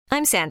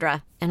I'm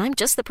Sandra, and I'm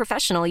just the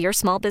professional your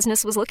small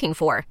business was looking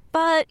for.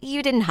 But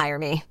you didn't hire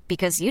me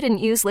because you didn't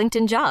use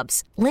LinkedIn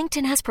Jobs.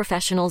 LinkedIn has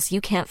professionals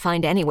you can't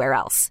find anywhere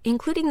else,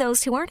 including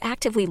those who aren't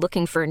actively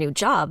looking for a new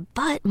job,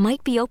 but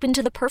might be open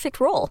to the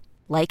perfect role,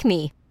 like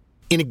me.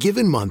 In a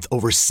given month,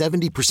 over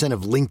 70%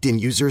 of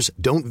LinkedIn users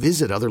don't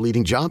visit other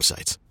leading job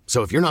sites.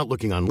 So if you're not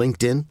looking on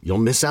LinkedIn, you'll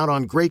miss out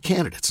on great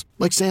candidates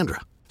like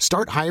Sandra.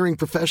 Start hiring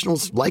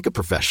professionals like a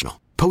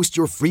professional. Post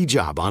your free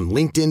job on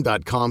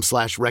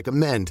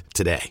linkedin.com/recommend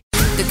today.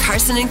 The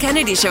Carson and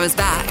Kennedy Show is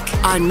back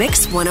on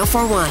Mix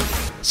 104.1.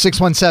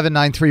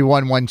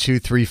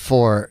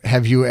 617-931-1234.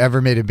 Have you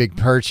ever made a big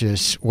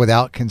purchase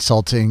without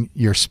consulting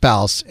your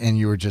spouse and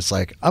you were just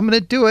like, I'm going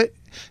to do it?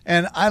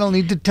 And I don't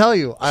need to tell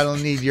you. I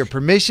don't need your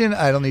permission.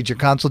 I don't need your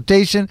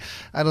consultation.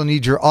 I don't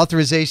need your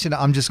authorization.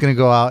 I'm just going to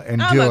go out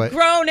and do it. I'm a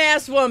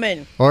grown-ass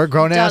woman. Or a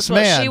grown-ass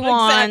man. Does what she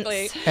wants.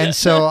 Exactly. And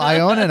so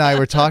Iona and I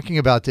were talking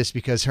about this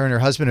because her and her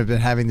husband have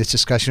been having this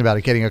discussion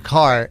about getting a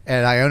car.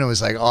 And Iona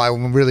was like, I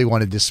really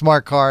wanted this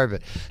smart car,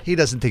 but he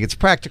doesn't think it's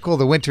practical.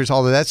 The winters,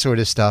 all of that sort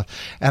of stuff.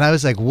 And I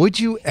was like, would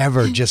you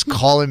ever just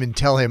call him and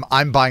tell him,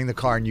 I'm buying the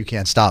car and you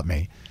can't stop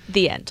me?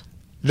 The end.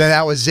 Then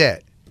that was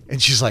it.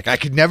 And she's like, I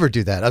could never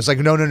do that. I was like,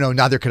 no,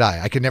 neither could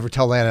I. I could never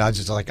tell Lana. I was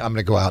just like, I'm going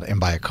to go out and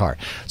buy a car.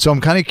 So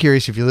I'm kind of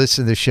curious, if you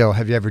listen to the show,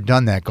 have you ever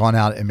done that, gone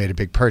out and made a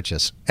big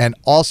purchase? And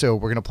also,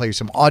 we're going to play you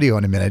some audio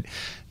in a minute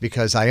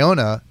because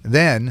Iona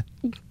then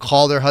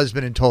called her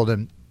husband and told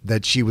him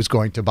that she was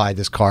going to buy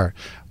this car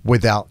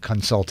without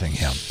consulting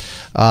him.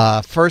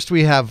 First,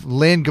 we have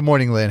Lynn. Good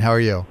morning, Lynn. How are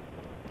you?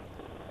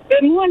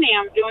 Good morning.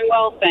 I'm doing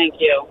well, thank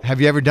you.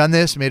 Have you ever done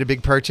this, made a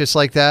big purchase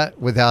like that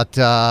without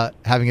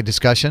having a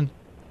discussion?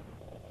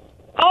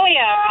 Oh,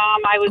 yeah.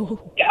 I was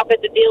up at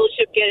the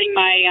dealership getting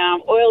my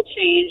oil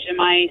change, and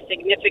my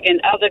significant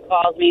other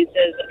calls me and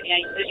says,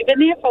 you've been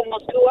there for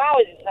almost 2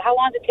 hours. He said, how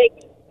long does it take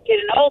to get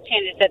an oil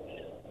change? I said,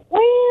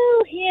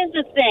 well, here's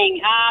the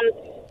thing.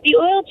 The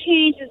oil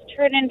change has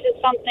turned into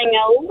something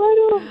a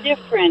little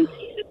different.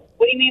 He said,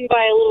 what do you mean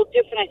by a little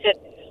different? I said,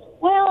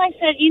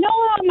 you know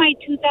how my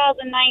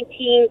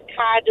 2019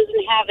 car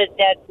doesn't have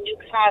that new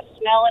car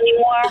smell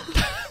anymore?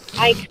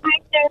 I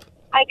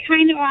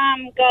kind of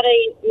got a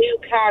new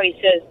car. He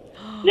says,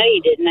 no,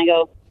 you didn't. I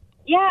go,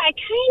 yeah, I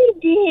kind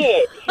of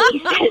did.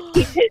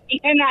 He said,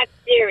 you're not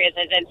serious.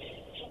 I said,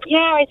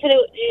 yeah. I said,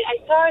 I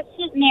saw it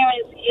sitting there,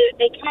 and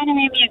they kind of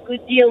made me a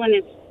good deal, and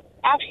it's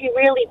actually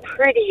really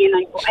pretty. And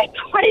I go, I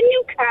bought a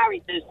new car.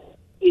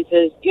 He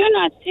says, you're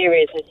not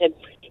serious. I said,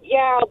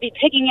 yeah, I'll be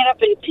picking it up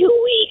in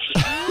 2 weeks.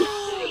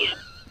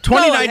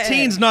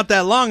 2019's not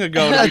that long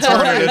ago. It's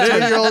already a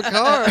 2-year-old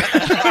car.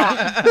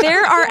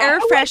 There are air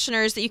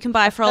fresheners that you can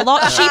buy for a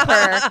lot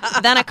cheaper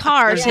than a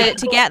car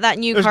to get that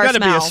new car smell. There's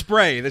got to be a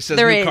spray that says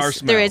new car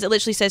smell. There is. It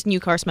literally says new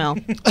car smell.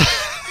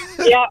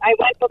 Yeah, I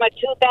went from a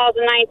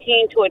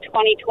 2019 to a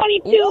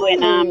 2022, Ooh.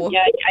 and I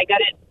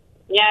got it.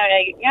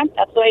 Yeah,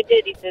 that's what I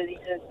did. He says,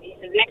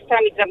 next time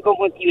I'm going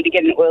with you to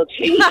get an oil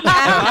change. If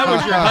I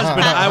was your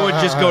husband, I would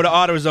just go to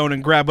AutoZone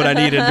and grab what I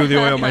need and do the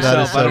oil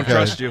myself. I don't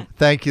trust you.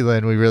 Thank you,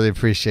 Lynn. We really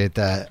appreciate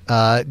that.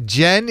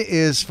 Jen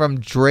is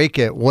from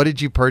Drake-It. What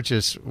did you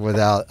purchase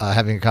without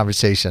having a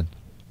conversation?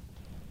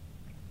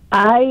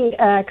 I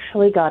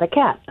actually got a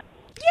cat.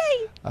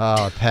 Yay!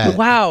 Oh, a pet.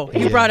 Wow,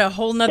 you brought a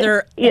whole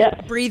nother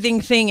breathing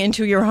thing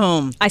into your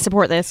home. I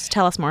support this.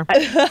 Tell us more.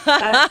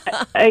 I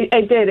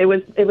did. It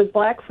was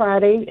Black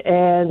Friday,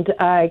 and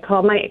I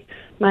called my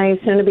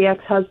soon-to-be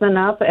ex-husband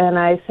up, and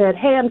I said,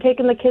 hey, I'm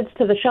taking the kids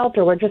to the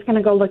shelter. We're just going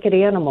to go look at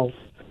animals.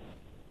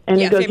 And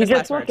he goes, you're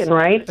just looking,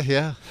 right?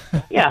 Yeah.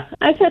 Yeah.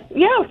 I said,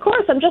 yeah, of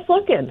course, I'm just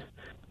looking.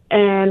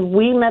 And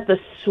we met the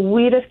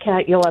sweetest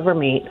cat you'll ever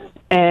meet.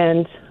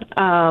 And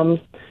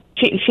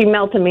she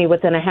melted me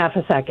within a half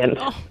a second.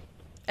 Oh.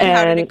 And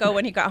how did it go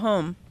when he got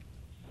home?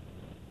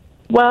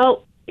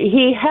 Well,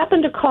 he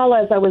happened to call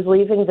as I was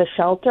leaving the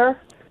shelter.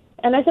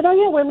 And I said, oh,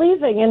 yeah, we're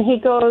leaving. And he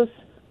goes,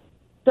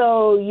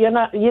 so you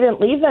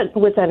didn't leave it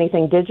with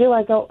anything, did you?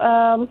 I go,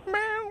 I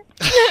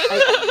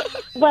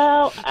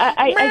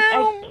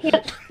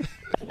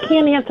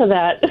can't answer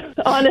that,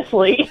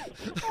 honestly.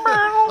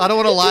 I don't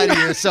want to lie to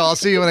you, so I'll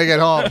see you when I get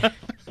home.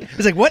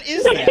 He's like, what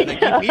is that? I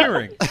keep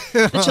hearing.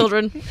 The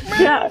children.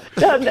 Yeah,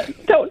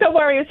 don't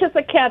worry. It's just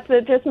the cats. They're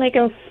just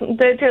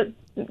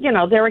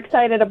they're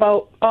excited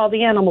about all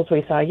the animals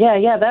we saw.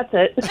 Yeah, that's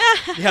it.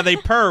 Yeah, they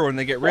purr when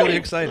they get really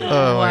excited.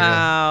 Oh,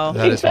 wow.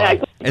 That is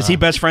exactly. Is he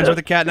best friends with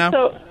the cat now?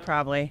 So,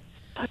 Probably.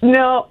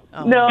 No.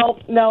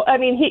 I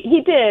mean,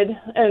 he did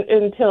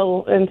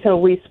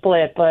until we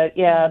split. But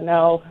yeah,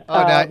 no.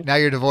 Oh, now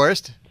you're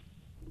divorced?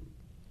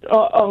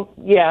 Oh,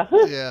 yeah.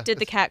 Yeah. Did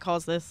the cat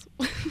cause this?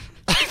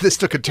 This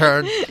took a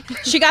turn.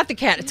 She got the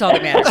cat. It's all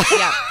that matters.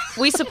 Yeah.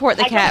 We support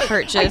the cat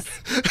purchase.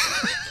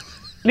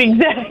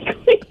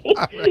 Exactly.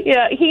 Right.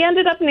 Yeah, he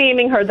ended up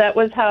naming her. That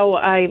was how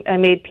I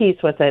made peace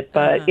with it.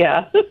 But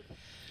yeah.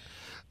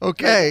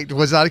 Okay,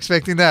 was not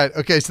expecting that.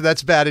 Okay, so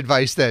that's bad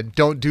advice then.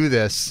 Don't do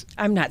this.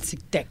 I'm not sick.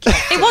 That cat.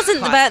 It wasn't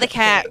about the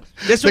cat.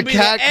 This The would be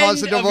cat the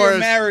caused end the of your divorce.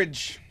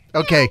 marriage.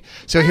 Okay,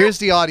 so here's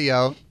the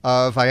audio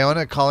of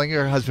Iona calling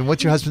her husband.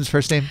 What's your husband's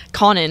first name?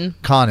 Conan.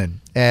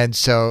 And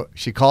so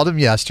she called him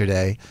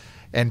yesterday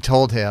and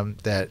told him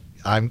that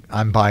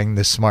I'm buying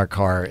this smart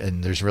car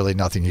and there's really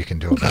nothing you can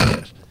do about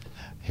it.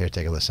 Here,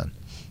 take a listen.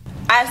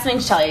 I have something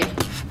to tell you.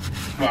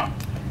 What?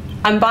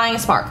 I'm buying a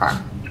smart car.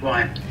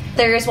 Why?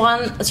 There's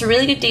one, it's a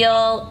really good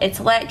deal, it's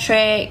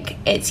electric,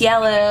 it's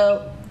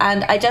yellow,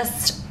 and I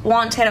just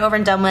want to get it over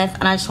and done with,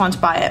 and I just want to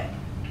buy it.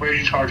 Where do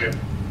you charge it?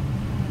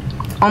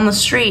 On the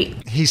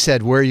street. He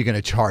said, where are you going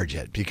to charge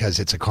it? Because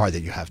it's a car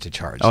that you have to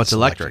charge. Oh, it's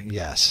electric.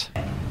 Yes.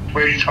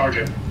 Where do you charge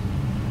it?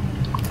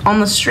 On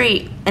the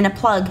street, in a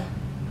plug.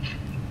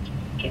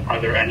 Are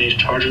there any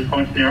charging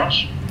points near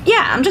us?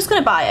 Yeah, I'm just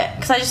going to buy it,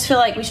 because I just feel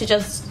like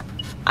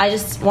I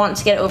just want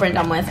to get it over and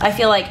done with. I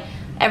feel like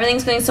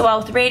everything's going so well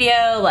with the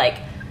radio, like,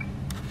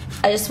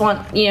 I just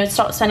want, to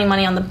stop spending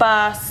money on the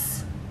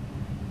bus,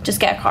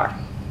 just get a car.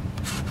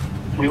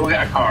 We will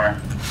get a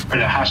car, but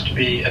it has to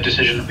be a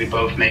decision that we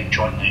both make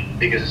jointly,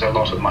 because it's a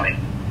lot of money.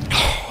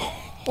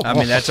 I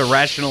mean, that's a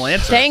rational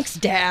answer. Thanks,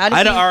 Dad.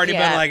 I'd have already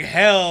been like,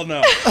 hell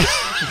no.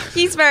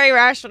 He's very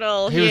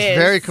rational. He was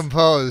very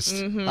composed.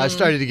 Mm-hmm. I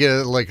started to get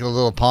a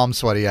little palm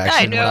sweaty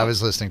action when I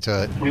was listening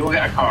to it. We will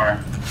get a car,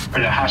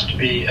 but it has to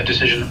be a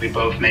decision that we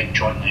both make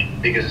jointly,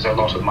 because it's a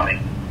lot of money.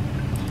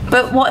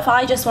 But what if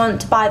I just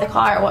want to buy the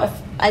car? What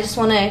if I just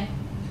want to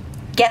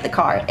get the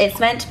car? It's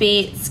meant to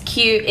be, it's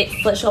cute, it's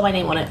literally got my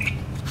name on it.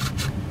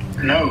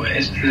 No,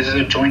 this is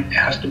a joint, it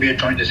has to be a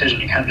joint decision.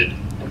 You can't just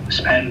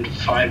spend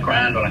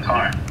 $5,000 on a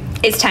car.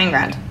 It's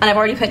 $10,000, and I've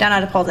already put down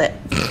a deposit.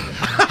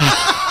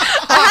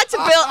 I had to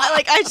build,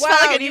 I just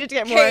felt like I needed to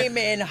get more. Came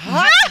in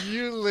hot.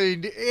 You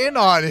leaned in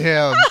on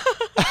him.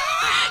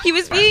 He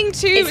was being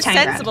too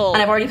sensible.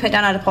 And I've already put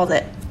down a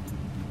deposit.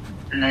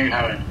 No, you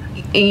haven't.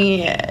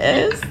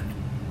 Yes.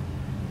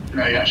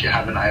 No, you actually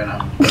haven't. I don't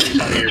know. What are you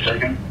telling me you're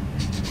taking?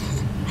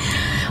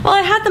 Well,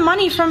 I had the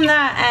money from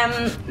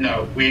that.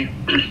 No, we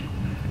can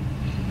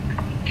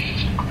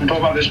talk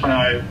about this when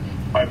I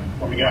get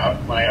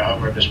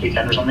home this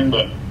weekend or something.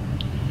 But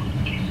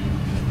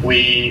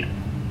we.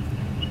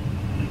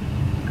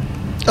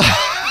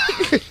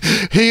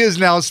 He is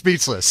now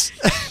speechless.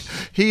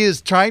 He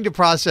is trying to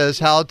process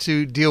how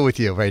to deal with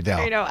you right now.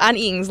 I know, and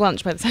eating his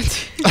lunch by the time.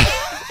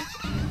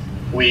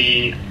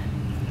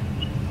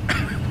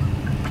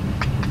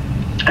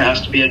 It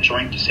has to be a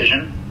joint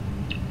decision.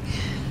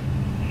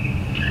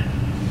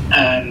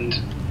 And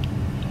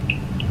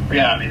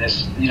yeah, I mean,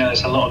 there's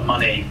a lot of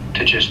money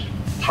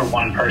for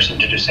one person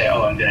to just say,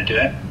 oh, I'm going to do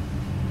it.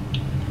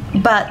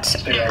 But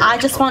I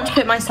just want to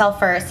put myself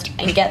first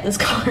and get this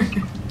car.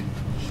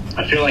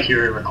 I feel like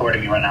you're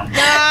recording me right now.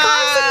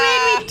 Carson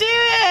made me do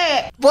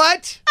it!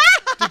 What?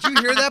 Did you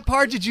hear that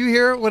part? Did you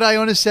hear what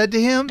Iona said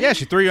to him? Yeah,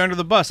 she threw you under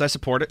the bus. I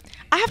support it.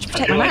 I have to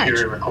protect my marriage. I feel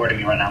like you're recording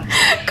me right now.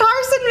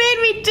 Carson made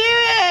me do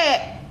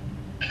it!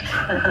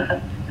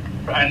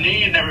 I knew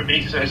you'd never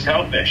be so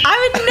selfish.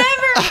 I would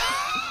never...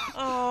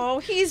 Oh,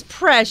 he's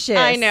precious.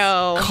 I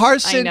know.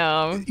 Carson, I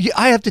know.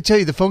 I have to tell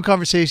you, the phone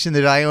conversation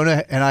that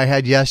Iona and I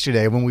had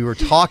yesterday when we were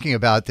talking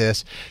about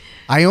this,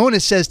 Iona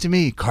says to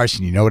me,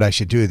 Carson, you know what I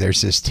should do?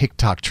 There's this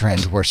TikTok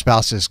trend where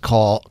spouses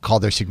call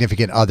their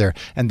significant other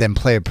and then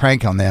play a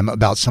prank on them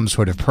about some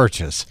sort of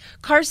purchase.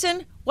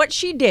 Carson, what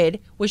she did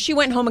was she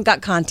went home and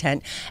got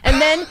content,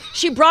 and then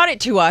she brought it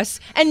to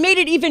us and made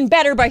it even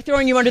better by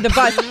throwing you under the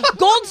bus.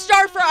 Gold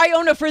star for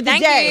Iona for the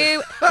day.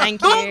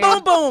 Thank you. Boom,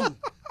 boom, boom.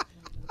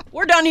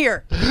 We're done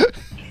here.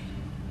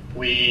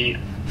 Are you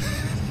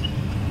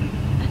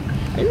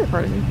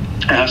recording me?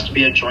 It has to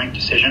be a joint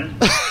decision.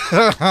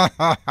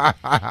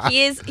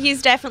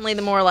 He's definitely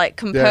the more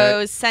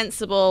composed,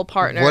 sensible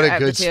partner. What a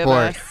good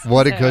sport.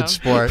 What a good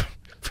sport.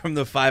 From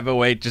the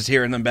 508, just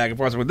hearing them back and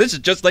forth. Well, this is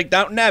just like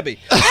Downton Abbey.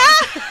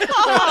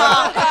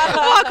 What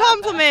a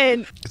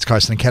compliment. It's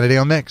Carson and Kennedy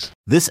on Mix.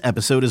 This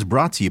episode is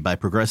brought to you by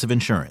Progressive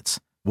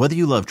Insurance. Whether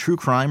you love true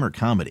crime or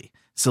comedy,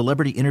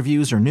 celebrity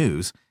interviews or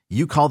news,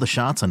 you call the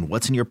shots on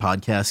what's in your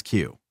podcast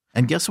queue.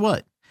 And guess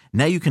what?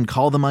 Now you can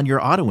call them on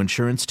your auto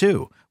insurance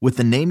too with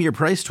the Name Your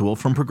Price tool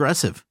from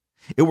Progressive.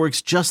 It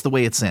works just the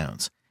way it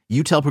sounds.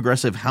 You tell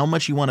Progressive how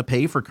much you want to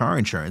pay for car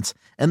insurance,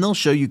 and they'll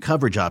show you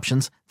coverage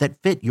options that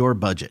fit your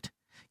budget.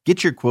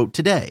 Get your quote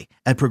today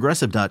at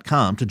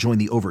Progressive.com to join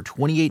the over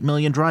 28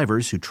 million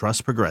drivers who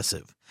trust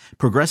Progressive.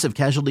 Progressive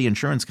Casualty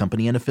Insurance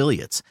Company and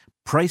Affiliates.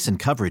 Price and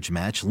coverage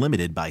match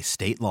limited by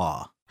state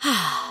law.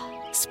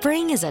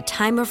 Spring is a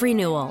time of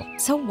renewal,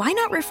 so why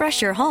not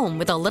refresh your home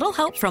with a little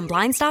help from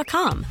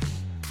Blinds.com?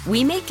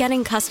 We make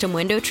getting custom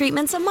window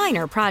treatments a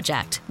minor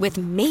project with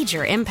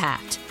major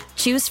impact.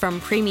 Choose from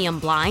premium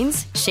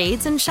blinds,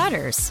 shades, and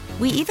shutters.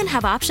 We even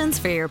have options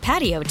for your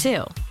patio,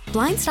 too.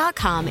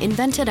 Blinds.com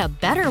invented a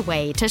better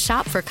way to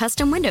shop for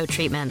custom window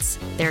treatments.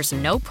 There's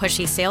no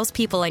pushy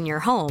salespeople in your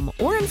home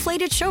or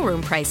inflated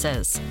showroom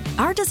prices.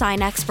 Our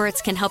design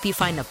experts can help you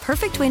find the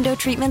perfect window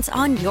treatments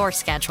on your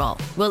schedule.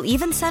 We'll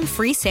even send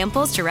free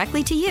samples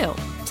directly to you.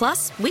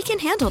 Plus, we can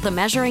handle the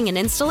measuring and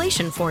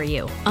installation for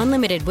you.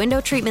 Unlimited window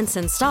treatments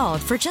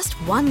installed for just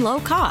one low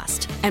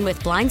cost. And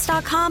with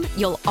Blinds.com,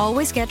 you'll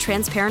always get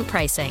transparent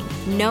pricing.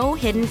 No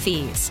hidden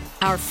fees.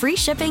 Our free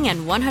shipping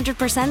and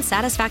 100%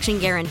 satisfaction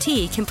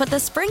guarantee can put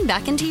the spring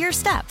back into your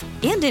step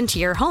and into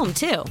your home,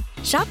 too.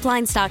 Shop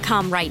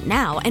Blinds.com right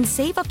now and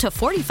save up to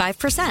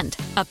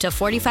 45%. Up to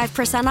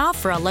 45% off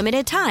for a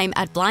limited time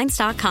at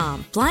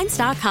Blinds.com.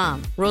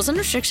 Blinds.com. Rules and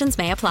restrictions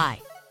may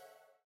apply.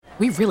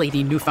 We really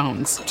need new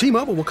phones.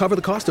 T-Mobile will cover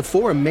the cost of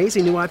 4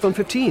 amazing new iPhone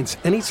 15s,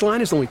 and each line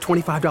is only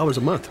 $25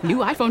 a month. New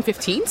iPhone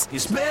 15s?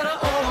 It's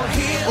better over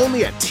here.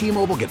 Only at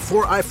T-Mobile, get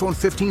 4 iPhone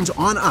 15s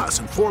on us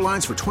and 4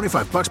 lines for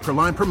 $25 per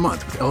line per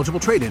month with eligible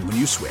trade-in when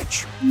you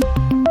switch.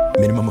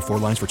 Minimum of 4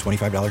 lines for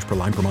 $25 per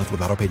line per month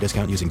with autopay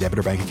discount using debit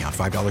or bank account.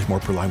 $5 more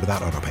per line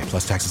without autopay,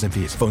 plus taxes and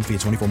fees. Phone fee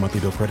at 24 monthly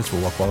bill credits for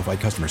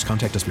well-qualified customers.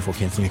 Contact us before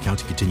canceling account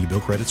to continue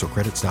bill credits or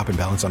credit stop and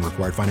balance on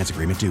required finance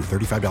agreement due.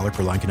 $35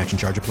 per line connection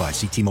charge applies.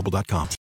 See T-Mobile.com.